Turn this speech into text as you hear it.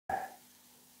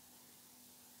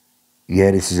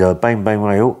Yeah, this is Bang Bang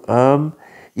Rail.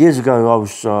 Years ago,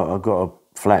 I got a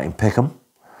flat in Peckham,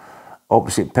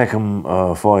 opposite Peckham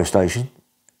fire station.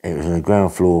 It was in a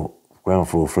ground floor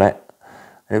flat.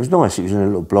 And it was nice. It was in a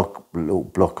little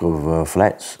block of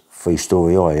flats,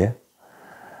 3-storey high. Yeah,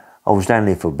 I was down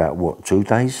there for about 2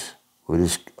 days with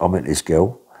this. I met this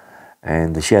girl,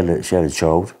 and she had a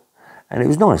child, and it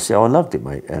was nice. I loved it,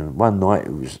 mate. And one night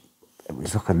it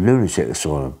was like a lunatic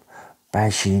asylum.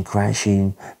 Bashing,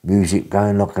 crashing, music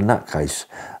going like a nutcase.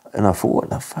 And I thought, what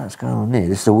the fuck's going on there?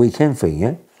 This is a weekend thing,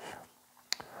 yeah?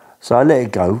 So I let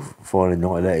it go. Friday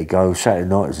night, I let it go. Saturday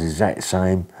night was the exact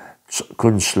same.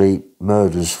 Couldn't sleep.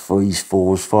 Murders, 3s,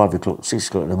 4s, 5 o'clock, 6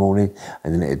 o'clock in the morning,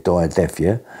 and then it'd die a death,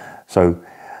 yeah? So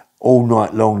all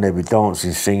night long they'd be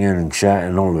dancing, singing and shouting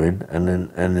and hollering, and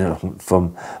then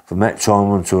from that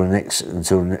time until 6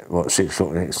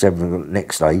 o'clock the next 7 o'clock the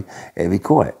next day, it'd be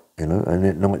quiet. You know, and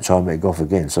at night time it'd go off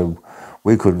again. So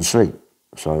we couldn't sleep.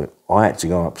 So I had to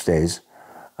go upstairs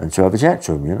and to have a chat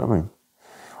to him, you know what I mean?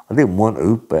 I didn't want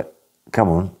to, but come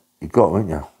on, you got to, haven't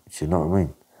you? You know what I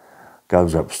mean?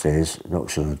 Goes upstairs,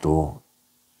 knocks on the door,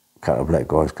 a couple of black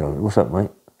guys go, what's up, mate?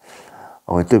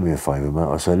 I went, do me a favour, mate.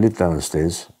 I said, I live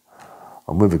downstairs.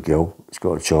 I'm with a girl, she's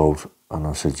got a child. And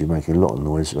I said, you're making a lot of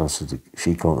noise. And I said,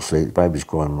 she can't sleep, the baby's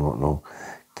crying all night long.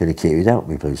 Can you keep it out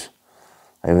with me, please?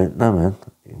 They went, no, man.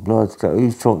 Blood, who are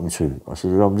you talking to? I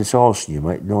said, I'm just asking you,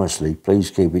 mate, nicely, please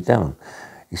keep it down.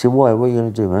 He said, why? What are you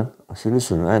going to do, man? I said,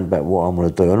 listen, it ain't about what I'm going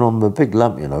to do. And I'm a big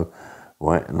lump, you know,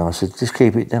 right? And I said, just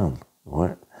keep it down,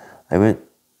 right? They went,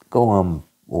 go on,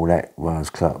 all that, bars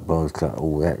cut,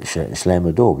 all that shit, and slam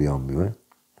the door behind me, right?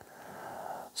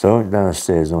 So I went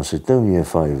downstairs and I said, do me a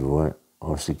favour, right?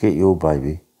 I said, get your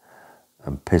baby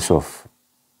and piss off.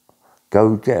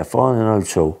 Go find an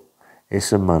hotel, it's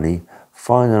some money,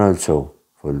 find an hotel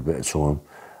for a bit of time,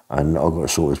 and I've got to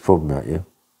sort this problem out, yeah?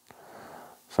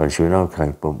 So she went,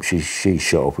 okay, but she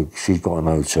shot off, she's got an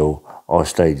hotel. I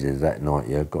stayed there that night,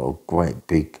 yeah, got a great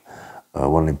big,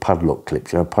 one of them padlock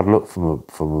clips, you know, padlock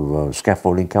from a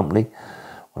scaffolding company,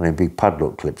 one of them big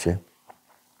padlock clips, yeah?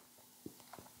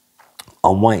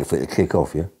 I'm waiting for it to kick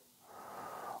off, yeah?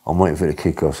 I'm waiting for it to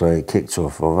kick off, so it kicked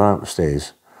off. I ran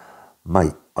upstairs,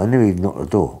 mate, I never even knocked the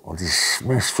door. I just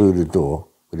smashed through the door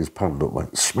with this padlock,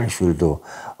 mate, smashed through the door.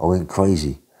 I went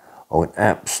crazy. I went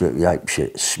absolutely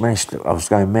apeshit, smashed it. I was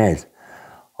going mad.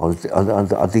 I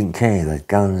didn't care, the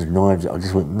guns, knives, I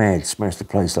just went mad, smashed the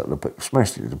place up,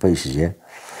 smashed it to pieces, yeah?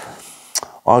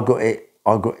 I got hit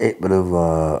with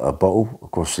a bottle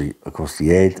across the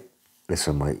head.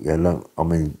 Listen, mate,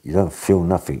 you don't feel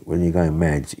nothing. When you're going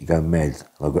mad, you go mad.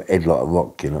 I got head like a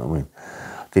rock, you know what I mean?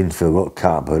 Didn't feel rock,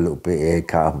 cut up a little bit here,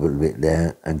 cut up a little bit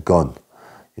there, and gone.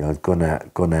 You know, gone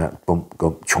out, bump,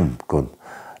 gone, chomp, gone.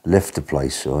 Left the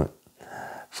place, right?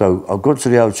 So I got to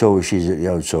the hotel where she's at the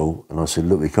hotel, and I said,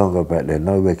 look, we can't go back there.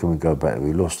 Nowhere can we go back there.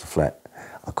 We lost the flat.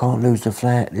 I can't lose the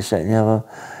flat, this, that, and the other.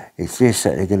 It's this,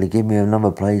 that, they're going to give me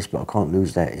another place, but I can't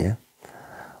lose that, yeah?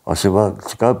 I said, well,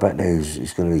 to go back there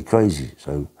is going to be crazy.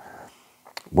 So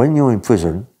when you're in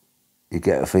prison, you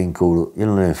get a thing called, you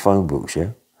know, their phone books,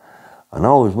 yeah? And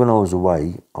when I was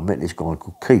away, I met this guy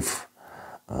called Keith,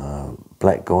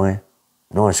 black guy,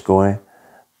 nice guy,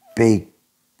 big,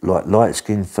 like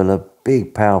light-skinned fella,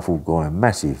 big, powerful guy,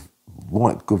 massive,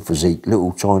 white, good physique,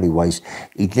 little tiny waist.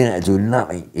 He didn't have to do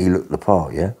nothing. He looked the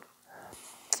part, yeah?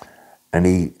 And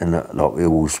like we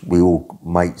all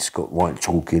mates got right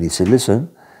talking. He said,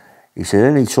 listen, he said,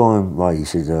 any time, right, he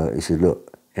said,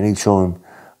 look, any time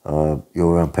you're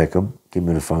around Peckham, give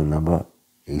me the phone number.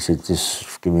 He said,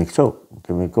 just give me a talk,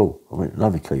 give me a call. I went,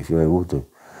 love you, Keith, yeah, we'll do.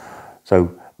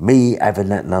 So me having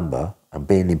that number and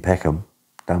being in Peckham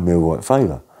done me a right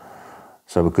favour.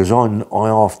 So because I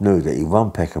half knew that he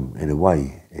run Peckham in a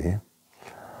way, yeah.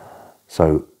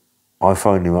 So I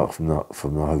phoned him up from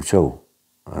the hotel,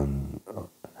 and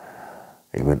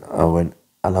I went,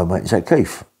 hello mate, is that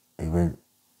Keith? He went,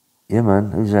 yeah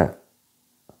man, who's that?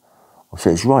 I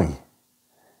said, it's Ray.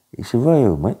 He said, Ray,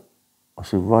 mate. I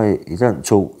said, Ray, he don't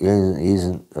talk, he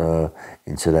isn't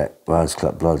into that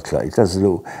blood clot. He does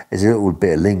there's a little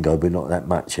bit of lingo, but not that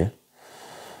much, yeah?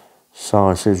 So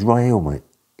I said, Ray Hill, mate.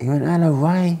 He went, hello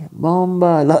Ray,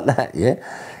 Mamba, like that, yeah?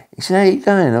 He said, how you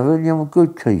going? I went, yeah, I'm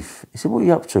good, Keith. He said, what are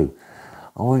you up to?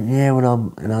 I went, yeah, well,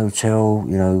 I'm in a hotel,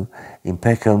 you know, in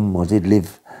Peckham. I was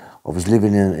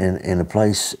living in a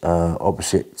place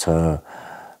opposite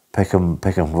Peckham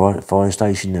fire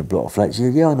station, that block of flats. He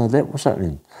said, yeah, I know that, what's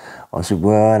happening? I said,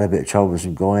 well, I had a bit of trouble with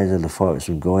some guys, I had a fight with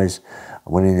some guys. I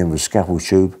went in there with a scaffold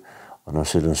tube, and I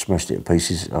said, I smashed it to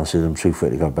pieces. I said, I'm too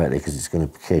fit to go back there because it's going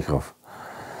to kick off.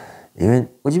 He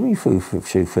went, what do you mean too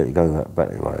fit to go back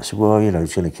the way? I said, well, you know,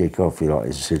 it's going to kick off. He like,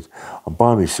 he said, I'm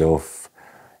by myself.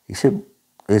 He said,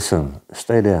 listen,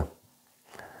 stay there.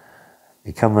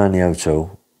 He come round the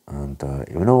hotel and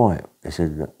he went, all right. He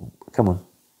said, come on,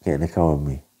 get in the car with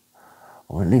me.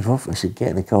 I went, leave off. He said, get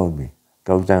in the car with me.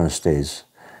 Go downstairs.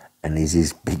 And there's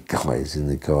these big guys in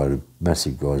the car, the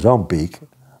massive guys. I'm big.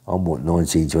 I'm, what,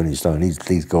 19, 20 stone.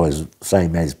 These guys,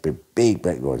 same as, but big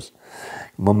black guys.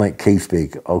 My mate Keith's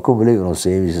big. I couldn't believe it when I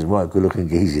see him. He says, right, good looking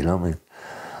geezer, you know what I mean?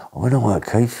 I went, all right,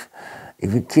 Keith.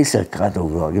 If you kiss a cuddle,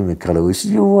 like, give me a cuddle. He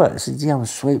said, you all right? I said, yeah, I'm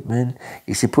sweet, man.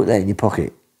 He said, put that in your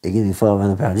pocket. He gave me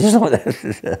 £500. Just like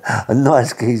that. A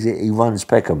nice geezer. He runs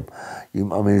Peckham. I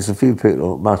mean, there's a few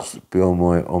people that must be on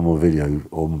my video,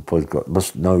 or my podcast,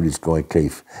 must know this guy,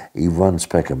 Keith. He runs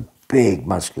Peckham. Big,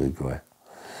 muscular guy.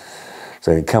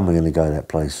 So he come, we're going to go to that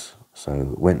place.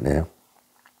 So went there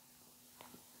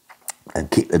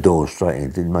and kicked the door straight in.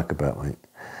 Didn't muck about, mate.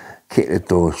 Kicked the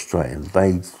door straight in.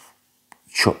 They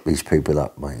chopped these people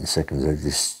up, mate, in seconds. They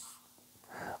just,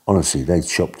 honestly, they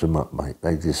chopped them up, mate.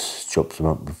 They just chopped them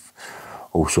up with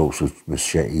all sorts of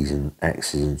machetes and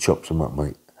axes and chopped them up,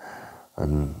 mate.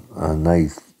 And they,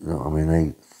 you know, I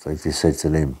mean, they just said to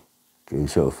them, get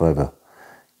yourself further,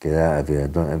 get out of here,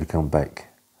 don't ever come back.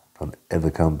 Don't ever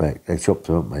come back. They chopped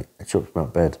them up, mate. They chopped them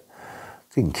up bad.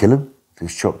 Didn't kill them,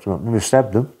 just chopped them up. Never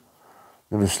stabbed them.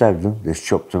 Never stabbed them, just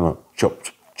chopped them up.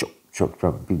 Chopped them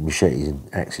up, big machetes and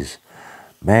axes.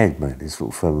 Mad, mate, this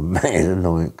little fella, mad. And I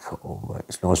went, oh, mate,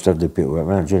 it's nice to have the people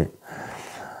around, isn't it?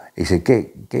 He said,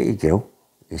 get your girl.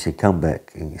 He said, come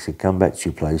back. He said, come back to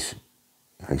your place.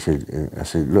 I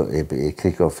said, look, it'll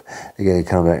kick off. They're going to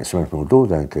come back and smash my door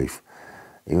down, Keith.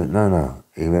 He went, no.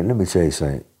 He went, let me tell you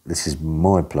something. This is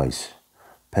my place.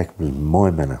 Peckham is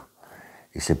my manor.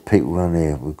 He said, people around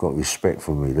here, we've got respect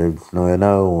for me. They know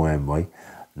who I am, mate.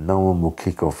 No one will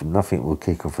kick off, nothing will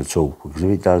kick off at all. Because if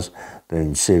it does, they're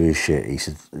in serious shit. He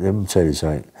said, let me tell you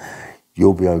something.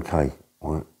 You'll be okay,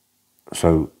 right?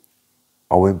 So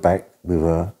I went back with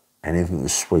her and everything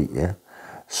was sweet, yeah?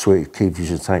 Sweet. Keith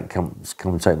used to come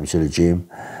and take me to the gym.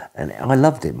 And I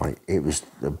loved it, mate. It was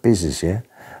a business, yeah?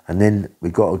 And then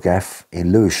we got a gaff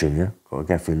in Lewisham, yeah? Got a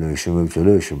gaff in Lewisham, moved to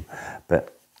Lewisham.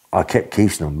 But I kept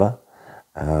Keith's number.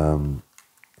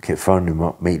 Kept phoning him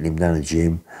up, meeting him down the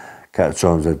gym. A couple of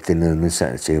times I had dinner and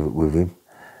sat there with him.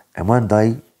 And one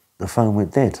day, the phone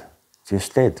went dead.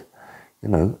 Just dead. You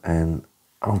know, and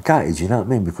I'm gutted, you know what I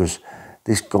mean? Because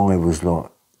this guy was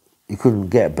like, you couldn't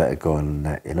get a better guy than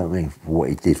that, you know what I mean? For what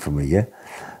he did for me, yeah?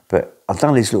 But I've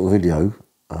done this little video,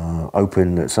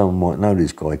 hoping that someone might know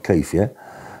this guy, Keith, yeah?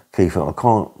 Keith, I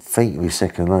can't think of his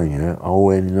second name, you know?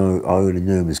 I only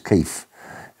knew him as Keith.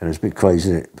 And it's a bit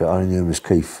crazy, isn't it? But I only knew him as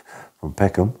Keith from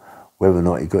Peckham. Whether or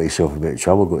not he got himself a bit of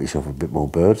trouble, got himself a bit more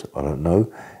bird, I don't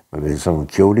know. Maybe someone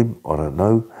killed him, I don't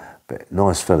know. But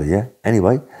nice fella, yeah?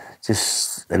 Anyway,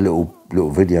 just a little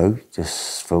video,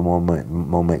 just for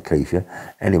my mate Keith,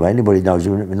 yeah? Anyway, anybody knows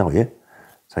him, let me know, yeah?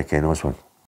 Take care, nice one.